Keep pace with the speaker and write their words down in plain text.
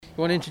You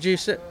want to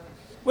introduce it?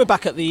 We're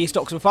back at the East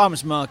Oxford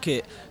Farmers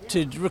Market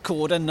to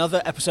record another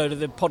episode of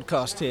the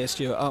podcast here,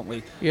 Stuart, aren't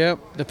we? Yeah,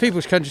 the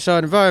People's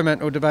Countryside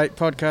Environmental Debate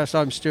Podcast.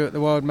 I'm Stuart, the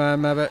Wild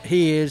Man Mabbott.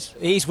 He's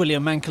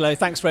William Mankelo.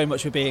 Thanks very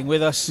much for being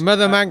with us.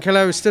 Mother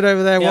Mankelo is stood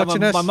over there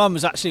watching us. My mum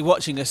was actually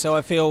watching us, so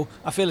I feel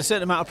a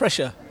certain amount of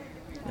pressure.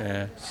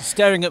 Yeah. She's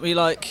staring at me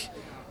like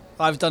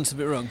I've done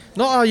something wrong.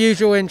 Not our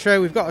usual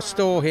intro. We've got a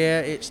store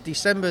here. It's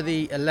December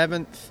the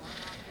 11th.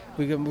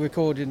 We're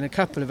recording a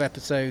couple of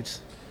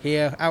episodes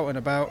here, out and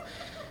about.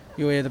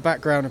 You'll hear the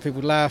background of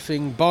people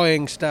laughing,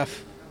 buying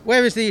stuff.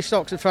 Where is the East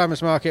Oxford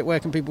Farmers Market? Where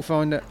can people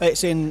find it?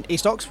 It's in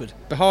East Oxford.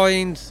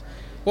 Behind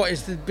what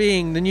is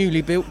being the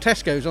newly built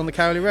Tesco's on the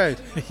Cowley Road.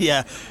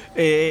 Yeah,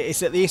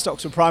 it's at the East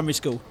Oxford Primary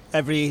School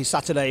every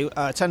Saturday,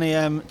 10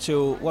 a.m.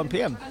 till 1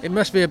 p.m. It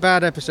must be a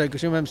bad episode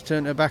because your mum's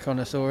turned her back on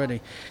us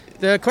already.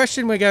 The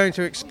question we're going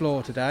to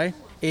explore today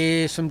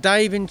is from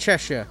Dave in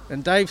Cheshire.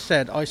 And Dave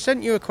said, I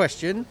sent you a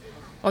question.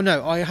 Oh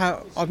no,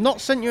 I've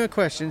not sent you a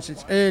question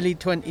since early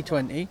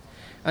 2020.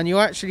 And you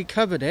actually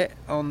covered it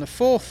on the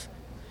 4th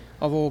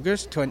of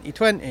August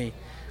 2020.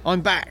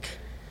 I'm back.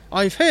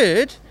 I've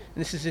heard,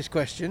 and this is his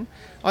question,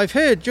 I've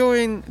heard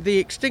during the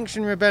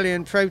Extinction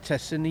Rebellion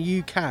protests in the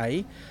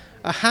UK,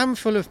 a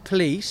handful of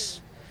police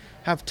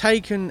have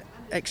taken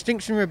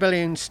Extinction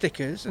Rebellion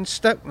stickers and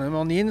stuck them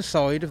on the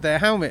inside of their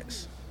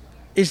helmets.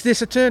 Is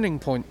this a turning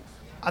point?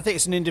 I think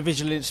it's an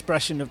individual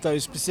expression of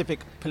those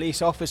specific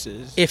police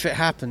officers. If it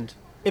happened.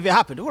 If it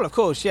happened, well, of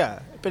course, yeah.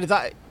 But if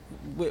that...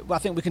 I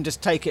think we can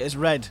just take it as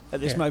read at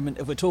this moment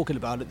if we're talking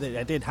about it that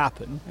it did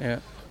happen. Yeah.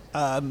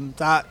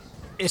 That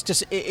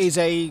it is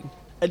an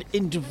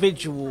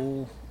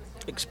individual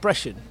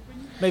expression.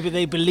 Maybe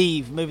they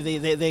believe. Maybe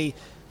they're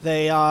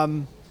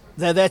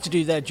there to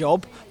do their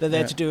job. They're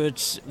there to do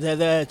it. They're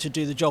there to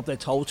do the job they're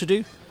told to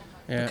do.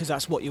 Yeah. Because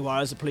that's what you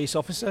are as a police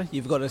officer.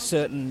 You've got a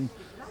certain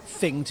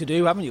thing to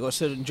do, haven't you? You've got a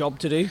certain job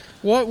to do.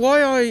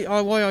 Why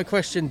I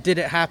question did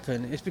it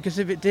happen is because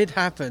if it did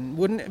happen,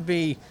 wouldn't it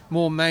be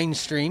more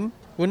mainstream?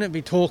 Wouldn't it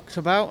be talked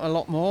about a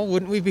lot more?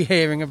 Wouldn't we be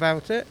hearing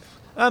about it?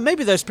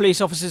 Maybe those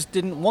police officers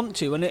didn't want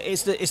to, and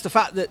it's the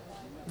fact that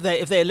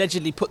if they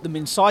allegedly put them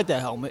inside their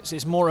helmets,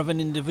 it's more of an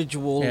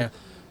individual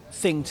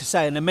thing to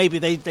say. And then maybe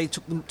they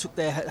took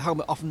their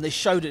helmet off and they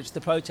showed it to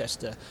the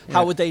protester. Yeah.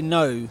 How would they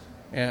know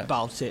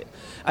about it?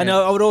 And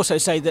I would also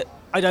say that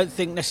I don't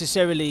think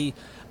necessarily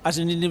as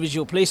an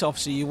individual police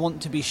officer you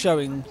want to be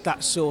showing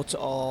that sort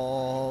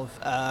of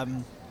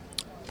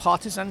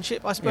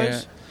partisanship, I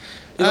suppose. Yeah.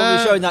 You don't want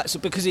to be showing that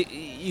because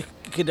you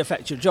could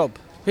affect your job.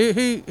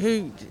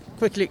 Who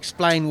quickly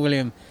explain,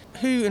 William,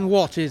 who and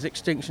what is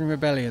Extinction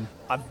Rebellion?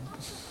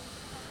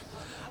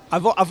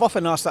 I've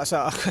often asked that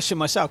question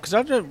myself because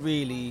I don't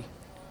really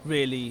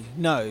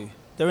know.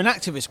 They're an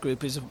activist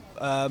group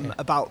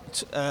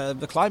about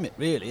the climate,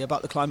 really,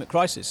 about the climate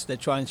crisis. They're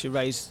trying to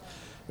raise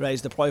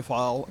the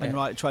profile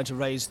and trying to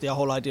raise the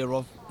whole idea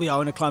of we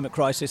are in a climate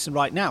crisis and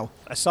right now.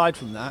 Aside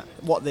from that,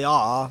 what they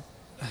are,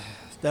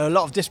 there are a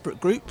lot of disparate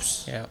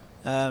groups. Yeah.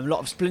 A lot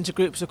of splinter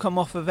groups have come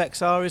off of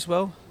XR as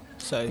well.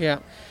 So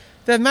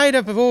they're made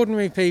up of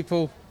ordinary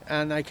people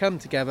and they come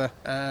together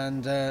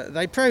and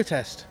they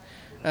protest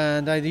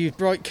and they use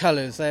bright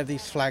colours. They have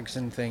these flags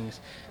and things.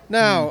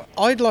 Now,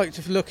 I'd like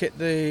to look at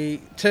the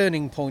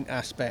turning point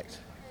aspect.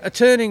 A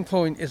turning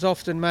point is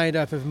often made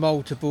up of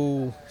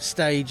multiple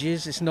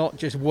stages. It's not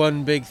just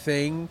one big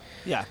thing.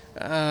 Yeah.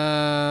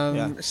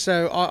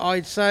 So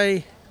I'd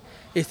say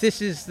if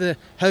this is the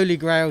Holy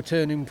Grail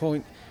turning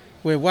point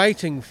we're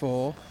waiting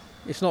for,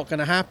 it's not going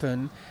to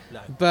happen.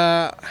 No.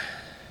 But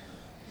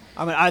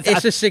I mean,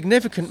 it's a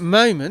significant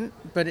moment,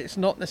 but it's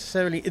not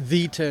necessarily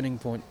the turning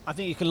point. I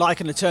think you can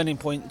liken a turning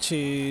point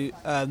to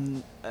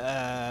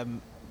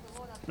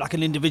like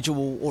an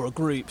individual or a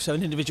group. So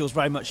an individual is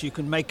very much, you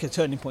can make a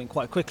turning point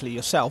quite quickly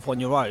yourself on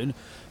your own,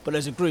 but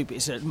as a group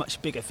it's a much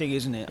bigger thing,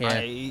 isn't it?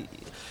 Yeah.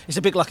 It's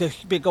a bit like a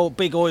big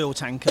oil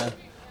tanker.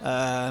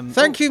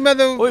 Thank you,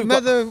 Mother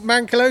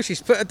Mankelo.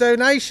 She's put a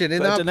donation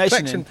in our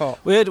collection pot.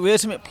 We heard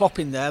something plop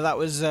in there. That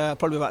was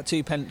probably about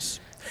 2 pence.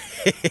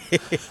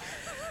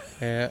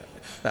 Yeah,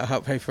 that'll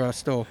help pay for our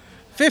store.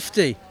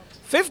 £50.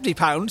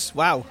 £50?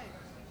 Wow.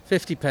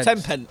 50 pence.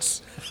 10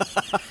 pence.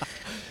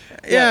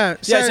 So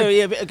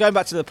going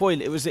back to the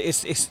point,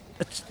 it's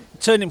a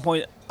turning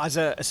point as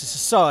a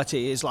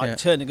society is like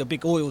turning a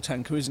big oil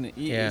tanker, isn't it?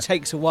 It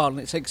takes a while and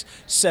it takes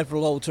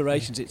several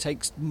alterations. It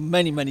takes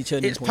many turning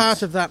points. It's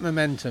part of that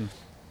momentum.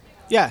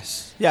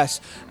 Yes,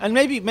 and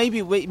maybe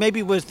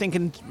we're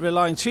thinking,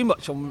 relying too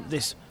much on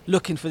this,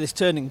 looking for this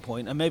turning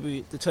point, and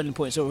maybe the turning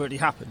point's already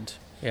happened.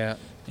 Yeah,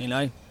 you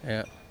know.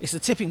 Yeah, it's the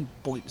tipping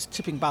point, it's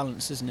tipping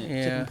balance, isn't it?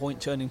 Yeah. Tipping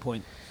point, turning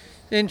point.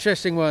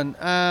 Interesting one.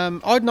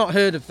 I'd not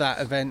heard of that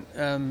event.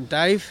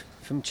 Dave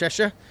from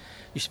Cheshire.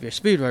 Used to be a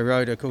speedway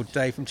rider called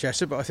Dave from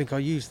Cheshire, but I think I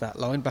used that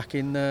line back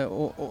in,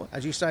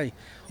 as you say,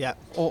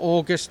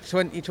 August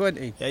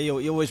 2020. Yeah,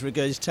 you're always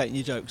regurgitating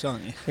your jokes,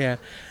 aren't you? Yeah.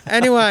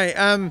 Anyway,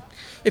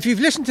 if you've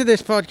listened to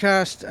this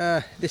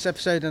podcast, this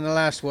episode and the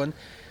last one,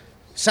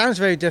 Sounds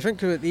very different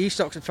because at the East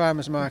Oxford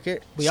Farmers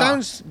Market.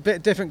 Sounds a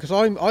bit different because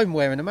I'm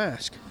wearing a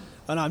mask.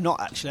 And I'm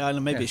not actually. I know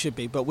maybe it should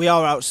be, but we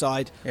are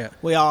outside. Yeah.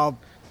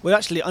 We're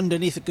actually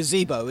underneath a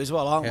gazebo as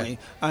well, aren't we?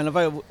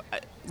 And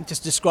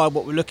just describe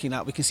what we're looking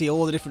at. We can see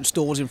all the different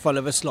stalls in front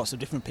of us. Lots of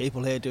different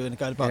people here going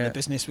about their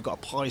business. We've got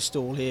a pie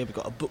stall here. We've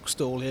got a book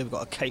stall here. We've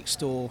got a cake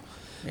stall.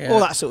 All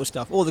that sort of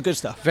stuff. All the good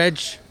stuff. Veg,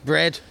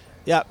 bread.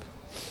 Yep.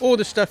 All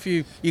the stuff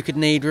you could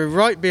need. We're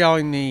right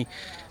behind the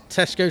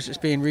Tesco's that's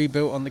being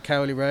rebuilt on the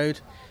Cowley Road.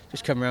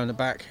 Just come around the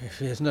back. If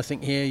there's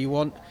nothing here you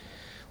want,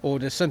 or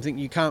there's something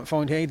you can't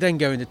find here, then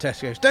go into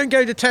Tesco's. Don't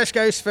go to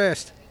Tesco's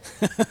first.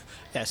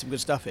 Yeah, some good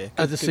stuff here.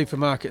 Other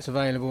supermarkets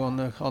available on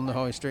the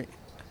high street.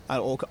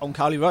 Or on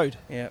Cowley Road.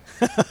 Yeah.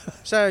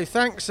 So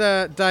thanks,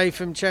 Dave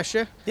from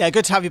Cheshire. Yeah,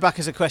 good to have you back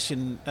as a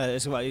question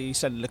as well. You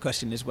sent a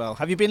question as well.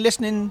 Have you been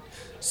listening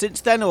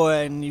since then, or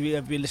have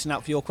you been listening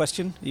out for your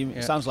question?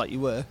 It sounds like you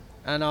were.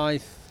 And I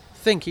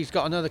think he's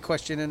got another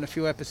question in a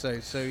few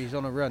episodes, so he's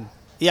on a run.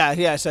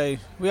 Yeah. So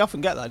we often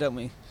get that, don't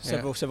we?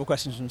 Several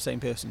questions from the same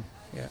person.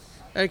 Yeah.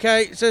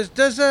 Okay. So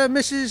does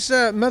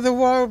Mrs. Mother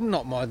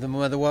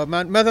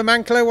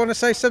Manklow want to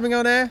say something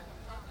on air?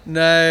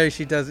 No,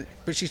 she doesn't.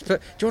 But she's put.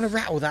 Do you want to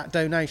rattle that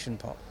donation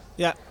pot?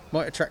 Yeah.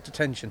 Might attract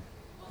attention.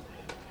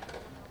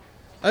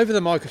 Over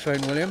the microphone,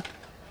 William.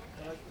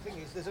 The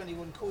thing is, there's only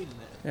one coin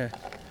in it.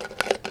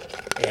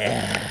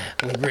 Yeah.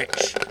 We're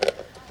rich.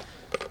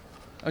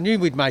 I knew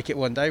we'd make it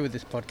one day with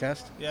this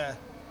podcast. Yeah.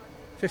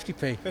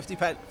 50p.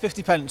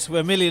 50 pence.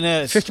 We're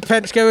millionaires. 50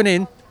 pence going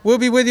in. We'll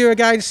be with you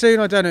again soon.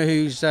 I don't know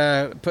who's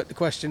put the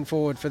question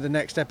forward for the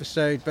next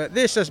episode, but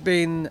this has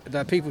been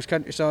the People's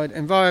Countryside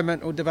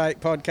Environmental Debate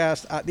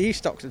Podcast at the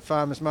East Oxford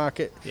Farmers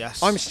Market.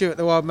 Yes. I'm Stuart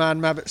the Wild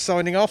Man Mabbott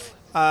signing off.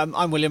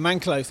 I'm William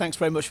Manklow. Thanks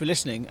very much for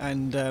listening,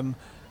 and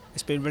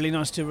it's been really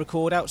nice to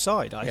record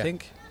outside, I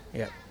think.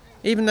 Yeah.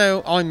 Even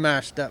though I'm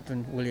masked up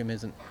and William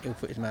isn't, he'll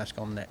put his mask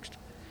on next.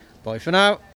 Bye for now.